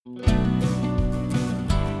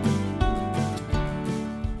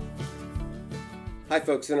Hi,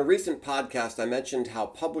 folks. In a recent podcast, I mentioned how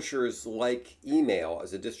publishers like email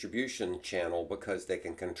as a distribution channel because they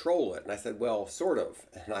can control it. And I said, well, sort of.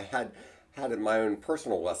 And I had my own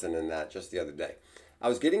personal lesson in that just the other day. I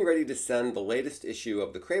was getting ready to send the latest issue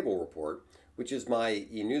of the Crable Report, which is my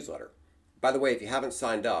e-newsletter. By the way, if you haven't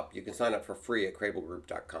signed up, you can sign up for free at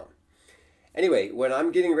crablegroup.com. Anyway, when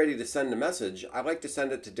I'm getting ready to send a message, I like to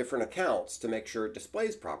send it to different accounts to make sure it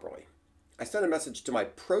displays properly. I sent a message to my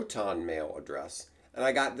Proton mail address, and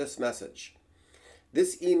I got this message.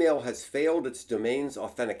 This email has failed its domain's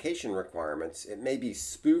authentication requirements. It may be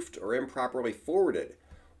spoofed or improperly forwarded.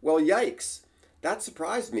 Well, yikes. That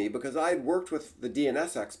surprised me because I had worked with the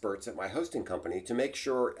DNS experts at my hosting company to make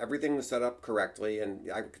sure everything was set up correctly and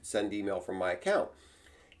I could send email from my account.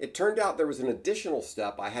 It turned out there was an additional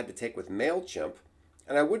step I had to take with MailChimp,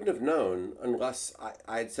 and I wouldn't have known unless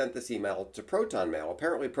I had sent this email to Proton Mail.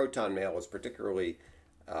 Apparently, Proton Mail is particularly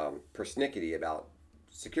persnickety about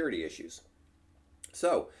security issues.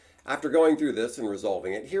 So, after going through this and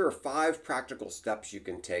resolving it, here are 5 practical steps you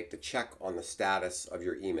can take to check on the status of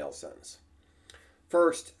your email sends.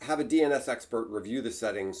 First, have a DNS expert review the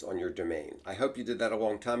settings on your domain. I hope you did that a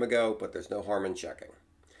long time ago, but there's no harm in checking.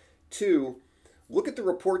 2, look at the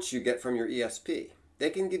reports you get from your ESP. They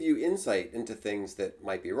can give you insight into things that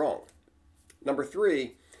might be wrong. Number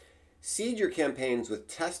 3, seed your campaigns with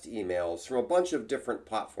test emails from a bunch of different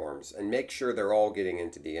platforms and make sure they're all getting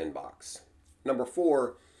into the inbox. Number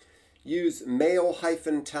 4, use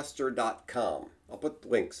mail-tester.com. I'll put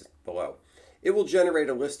links below. It will generate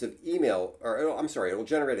a list of it will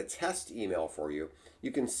generate a test email for you. You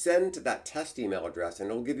can send to that test email address and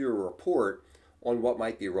it'll give you a report on what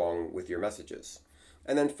might be wrong with your messages.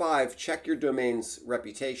 And then 5, check your domain's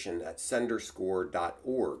reputation at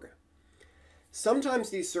senderscore.org. Sometimes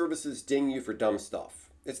these services ding you for dumb stuff.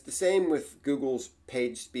 It's the same with Google's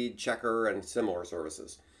page speed checker and similar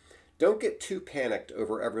services. Don't get too panicked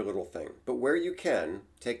over every little thing, but where you can,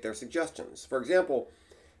 take their suggestions. For example,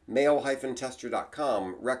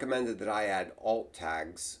 mail-tester.com recommended that I add alt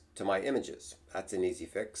tags to my images. That's an easy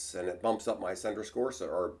fix, and it bumps up my sender score,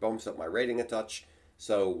 or bumps up my rating a touch,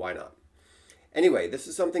 so why not? Anyway, this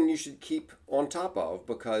is something you should keep on top of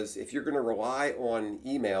because if you're going to rely on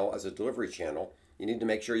email as a delivery channel, you need to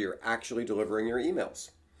make sure you're actually delivering your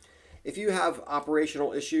emails. If you have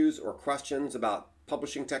operational issues or questions about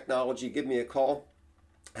publishing technology, give me a call.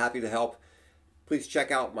 Happy to help. Please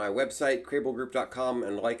check out my website, crablegroup.com,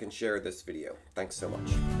 and like and share this video. Thanks so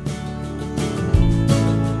much.